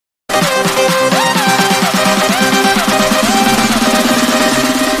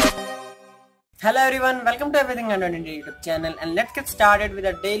Hello everyone, welcome to Everything Under India YouTube channel and let's get started with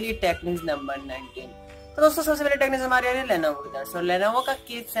the daily tech news number 19। तो दोस्तों सबसे पहले tech news हमारी आ रही है लेनोवो की तरफ से। लेनोवो का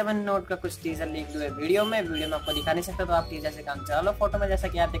K7 नोट का कुछ टीजर लीक हुआ है वीडियो में आपको दिखा नहीं सकता, तो आप टीजर से काम चला लो। फोटो में जैसा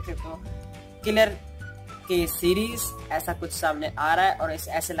कि आप देख सकते हो किलर के सीरीज ऐसा कुछ सामने आ रहा है और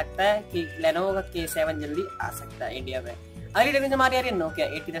ऐसे लगता है कि लेनोवो का K7 जल्दी आ सकता है इंडिया में। अगली टेक न्यूज़ हमारी आ रही है नोकिया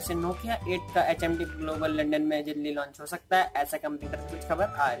 8 की तरफ से। नोकिया 8 का HMD ग्लोबल लंदन में जल्दी लॉन्च हो सकता है, ऐसा कंपनी की तरफ से कुछ खबर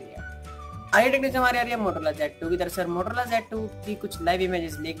आ रही है। आगे टेक्निक हमारी आ रही है मोटोरोला Z2 की तरफ से। मोटोरोला Z2 की कुछ लाइव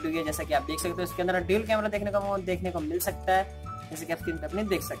इमेजेस लीक हुई है, जैसा कि आप देख सकते हो। इसके अंदर ड्यूल कैमरा देखने को मिल सकता है, जैसे कि आप स्क्रीन पे अपने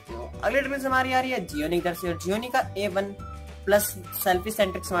देख सकते हो। अगली टेक्निक हमारी आ रही है जियोनी की तरफ से। जियोनी का A1 plus selfie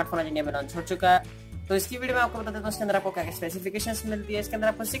centric smartphone आज इंडिया में लॉन्च हो चुका है। तो इसकी वीडियो में आपको बता देता हूँ इसके अंदर आपको क्या स्पेसिफिकेशंस मिलती है। इसके अंदर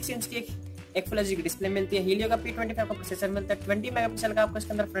आपको 6 इंच की एक फुल एचडी की डिस्प्ले मिलती है। हीलियो का P25 का प्रोसेसर मिलता है। 20 मेगापिक्सल का आपको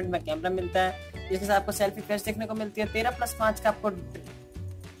इसके अंदर फ्रंट में कैमरा मिलता है, जिसके साथ आपको सेल्फी फ्लैश देखने को मिलती है। 13+5 का आपको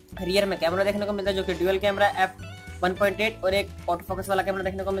रियर में कैमरा देखने को मिलता है, जो कि ड्यूअल कैमरा f1.8 और एक ऑटो फोकस वाला कैमरा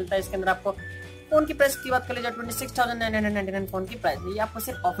देखने को मिलता है। इसके अंदर आपको फोन की प्राइस की बात कर ली जाए 26,999 फोन की प्राइस है। ये आपको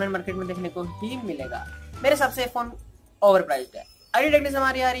सिर्फ ऑफलाइन मार्केट में देखने को ही मिलेगा। मेरे हिसाब से फोन ओवर प्राइस्ड है। अगली टेक्निक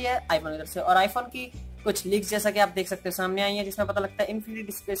हमारी आ रही है आईफोन की तरफ से, और आईफोन की कुछ लीक्स जैसा कि आप देख सकते हो सामने आई है, जिसमें पता लगता है इन्फिनिटी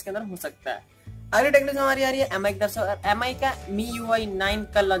डिस्प्ले के अंदर हो सकता है। अगली टेक्निक हमारी आ रही है एमआई की तरफ से, और एमआई का MIUI 9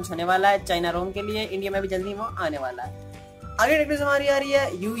 कल लॉन्च होने वाला है चाइना रोम के लिए। इंडिया में भी जल्दी वो आने वाला है। अगली टेक्निक हमारी आ रही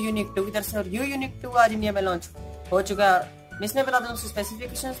है yunique 2 की तरफ से, और yunique 2 आज इंडिया में लॉन्च हो चुका है। इसमें बता दूं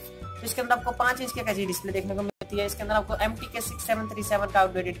स्पेसिफिकेशंस। इसके अंदर आपको 5 इंच की एचडी डिस्प्ले देखने को मिलती है। इसके अंदर आपको MTK 6737 का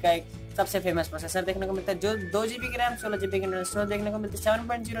आउटडेटेड का एक सबसे फेमस प्रोसेसर देखने को मिलता है, जो 2GB की रैम 16GB की इंटरनल स्टोरेज देखने को मिलती है।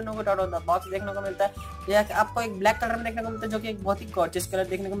 7.0 no out of the box देखने को मिलता है। यह आपको एक ब्लैक कलर में देखने को मिलता है, जो कि एक बहुत ही गॉर्जियस कलर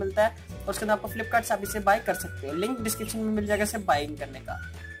देखने को मिलता है। और उसके अंदर आपको फ्लिपकार्ट से आप इसे बाय कर सकते हो, लिंक डिस्क्रिप्शन में मिल जाएगा इसे बाइंग करने का।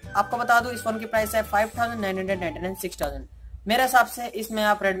 आपको बता दूं इस फोन की प्राइस है 5,999 6,000। मेरे हिसाब से इसमें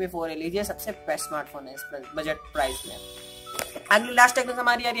आप Redmi 4A लीजिए, सबसे बेस्ट स्मार्टफोन है इस बजट प्राइस में। अगली लास्ट टेक्निक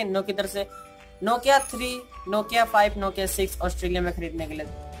हमारी आ रही है नोकिया की तरफ से। नोकिया 3, नोकिया 5, नोकिया 6 ऑस्ट्रेलिया में खरीदने के लिए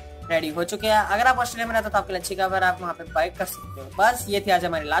रेडी हो चुके हैं। अगर आप ऑस्ट्रेलिया में रहते हो तो आपके लिए अच्छी खबर, आप वहां पे बाय कर सकते हो। बस ये थी आज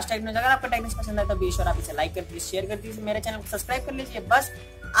हमारी लास्ट टेक्निक। अगर आपको टेक्निक पसंद आए तो बी श्योर आप इसे लाइक कर दीजिए, शेयर कर दीजिए, मेरे चैनल को सब्सक्राइब कर लीजिए। बस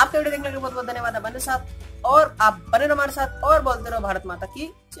आपका वीडियो देखने के लिए बहुत बहुत धन्यवाद। बने साथ और आप बने रहो हमारे साथ, और बोलते रहो भारत माता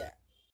की जय।